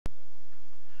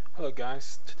Hello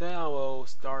guys, today I will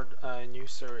start a new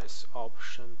series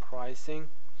option pricing,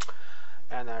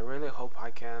 and I really hope I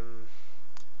can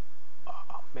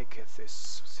make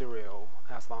this serial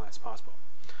as long as possible.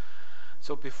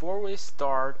 So before we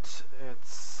start,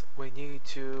 we need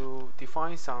to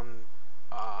define some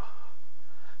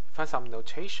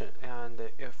notation, and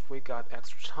if we got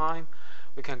extra time,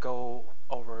 we can go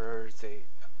over the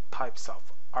types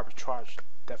of arbitrage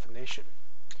definition.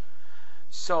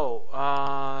 So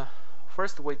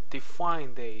first we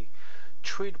define the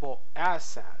treatable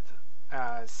asset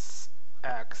as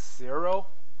x0,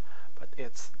 but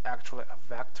it's actually a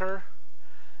vector,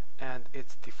 and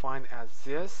it's defined as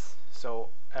this. So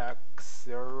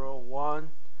x01,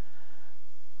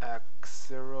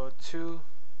 x02,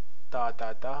 dot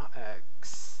dot dot,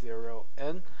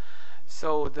 x0n.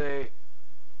 So the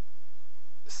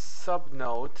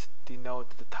subnode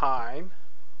denote the time,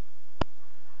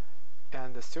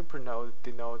 and the supernode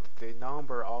denote the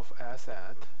number of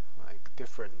asset, like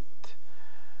different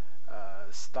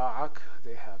stock,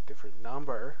 they have different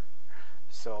number.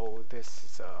 So this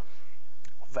is a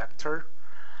vector.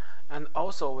 And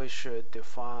also we should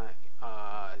define,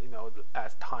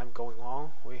 as time going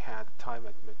on, we had time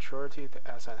at maturity, the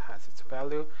asset has its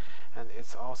value, and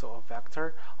it's also a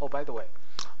vector. Oh, by the way,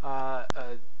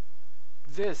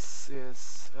 this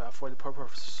is for the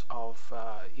purpose of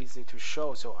easy to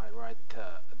show, so I write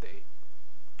the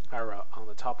arrow on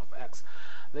the top of x.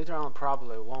 Later on,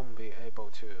 probably won't be able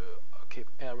to keep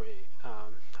every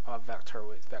vector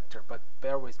with vector, but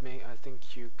bear with me. I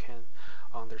think you can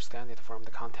understand it from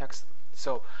the context.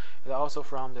 So it also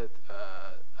from the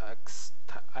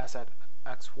asset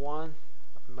x1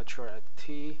 mature at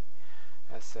t,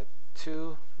 asset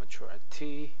 2 mature at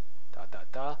t, dot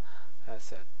dot dot,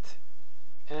 asset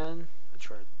n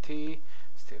mature at t,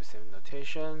 still same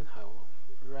notation. I will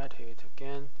write it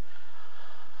again.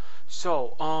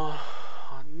 So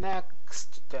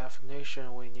next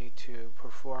definition we need to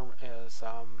perform is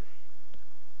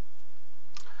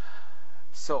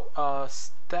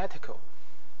static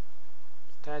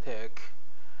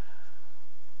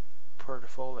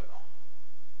portfolio.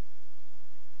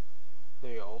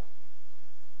 Leo,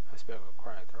 I spelled it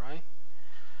correct, right?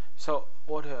 So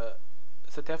what the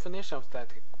definition of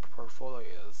static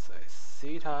portfolio is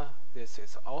theta. This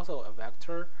is also a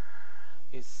vector.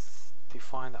 It's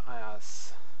defined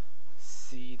as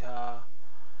theta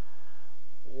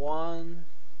 1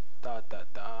 dot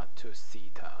dot dot to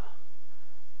theta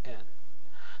n.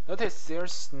 Notice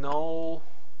there's no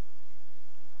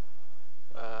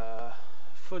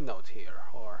footnote here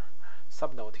or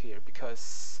subnote here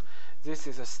because this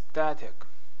is a static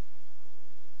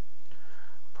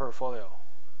portfolio.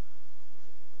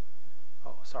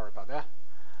 Oh, sorry about that.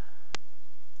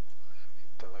 Let me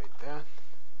delete that.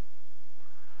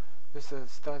 This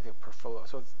is static portfolio.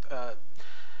 So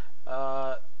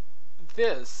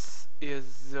this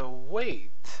is the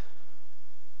weight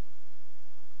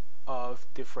of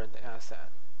different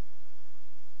assets.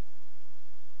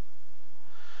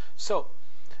 So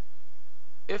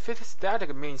if it is static,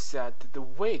 it means that the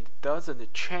weight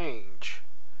doesn't change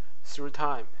through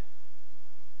time.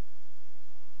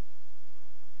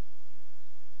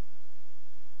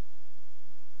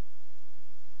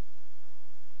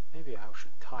 Maybe I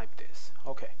should type this.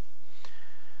 Okay.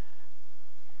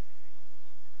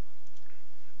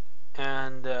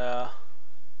 And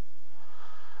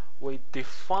we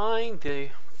define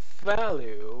the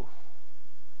value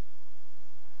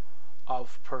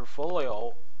of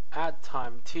portfolio at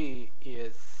time t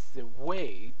is the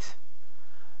weight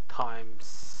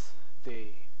times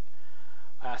the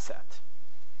asset.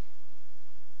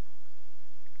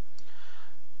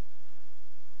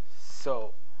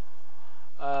 So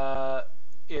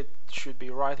it should be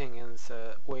writing in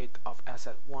the weight of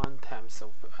asset 1 times the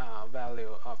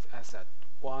value of asset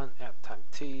 1 at time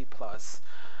t plus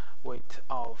weight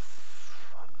of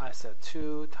asset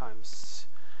 2 times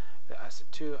the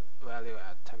asset 2 value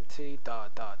at time t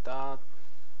dot dot dot,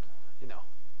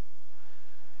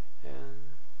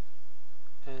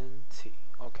 and t.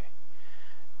 Okay,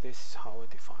 this is how we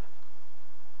define.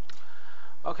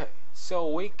 Okay, so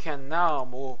we can now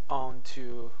move on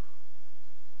to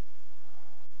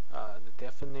the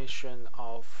definition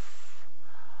of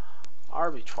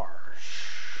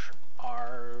arbitrage.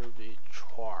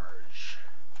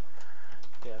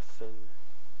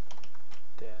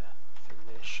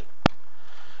 Definition.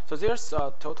 So there's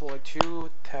totally two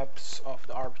types of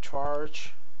the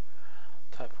arbitrage,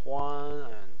 type 1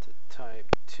 and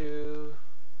type 2.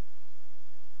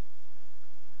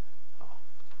 Oh,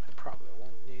 I probably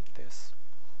won't need this.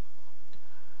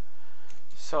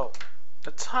 So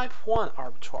the type 1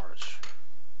 arbitrage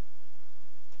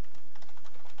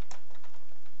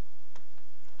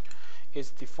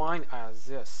is defined as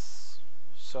this.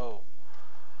 So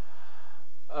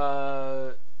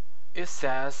it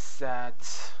says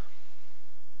that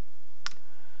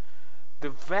the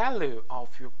value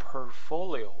of your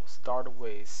portfolio start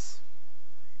with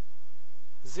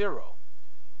 0,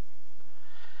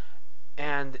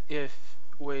 and if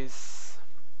with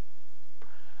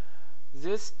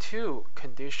these two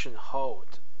conditions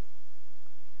hold,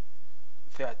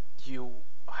 that you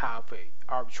have a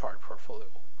arbitrage portfolio.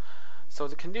 So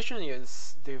the condition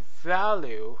is the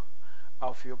value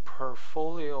of your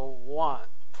portfolio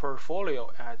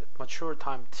at mature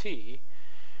time t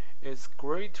is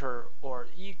greater or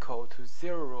equal to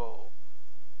 0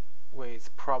 with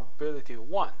probability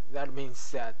 1. That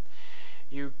means that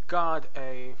you got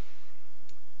a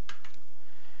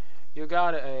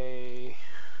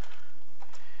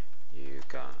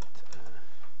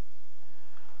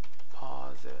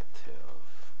positive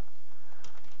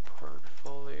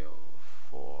portfolio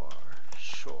for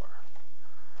sure,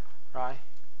 right?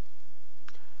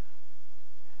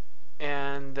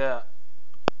 And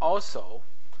also,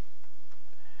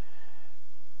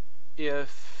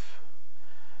 if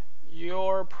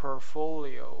your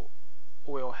portfolio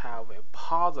will have a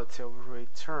positive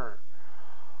return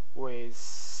with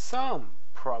some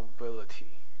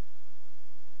probability,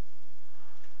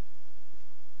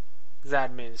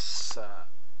 that means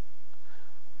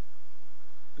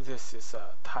this is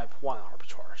a type 1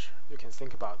 arbitrage. You can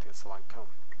think about this like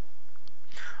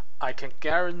I can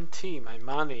guarantee my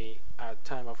money at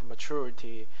time of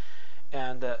maturity,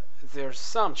 and there's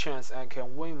some chance I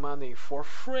can win money for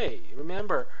free.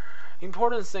 Remember,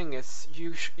 important thing is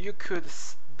you could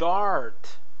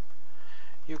start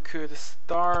this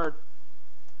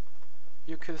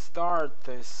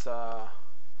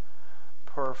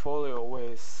portfolio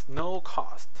with no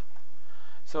cost.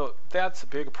 So that's a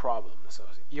big problem. So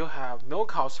you have no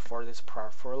cost for this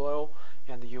portfolio,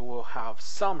 and you will have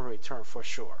some return for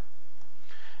sure.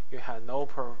 You have no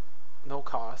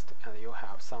cost, and you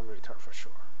have some return for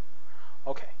sure.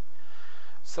 Okay.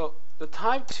 So the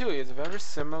type 2 is very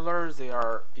similar. They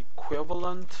are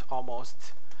equivalent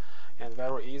almost, and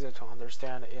very easy to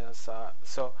understand. Is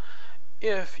so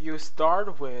if you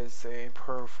start with a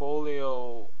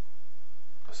portfolio,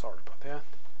 sorry about that,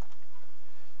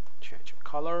 change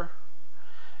color.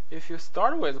 If you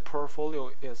start with a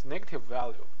portfolio is negative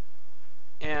value,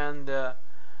 and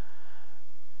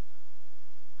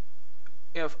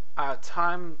if at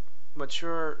time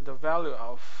mature the value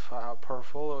of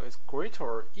portfolio is greater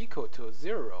or equal to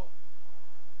 0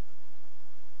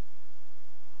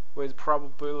 with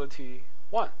probability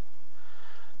 1,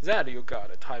 then you got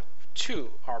a type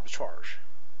 2 arbitrage.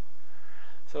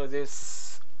 So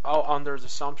this all under the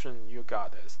assumption you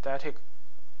got a static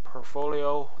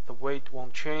portfolio, the weight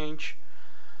won't change,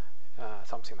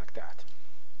 something like that.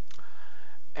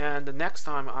 And the next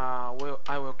time I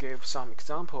will give some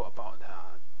example about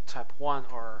type 1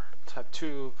 or type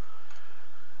 2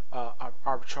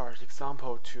 arbitrage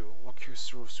example to walk you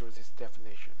through this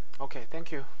definition. Okay,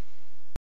 thank you.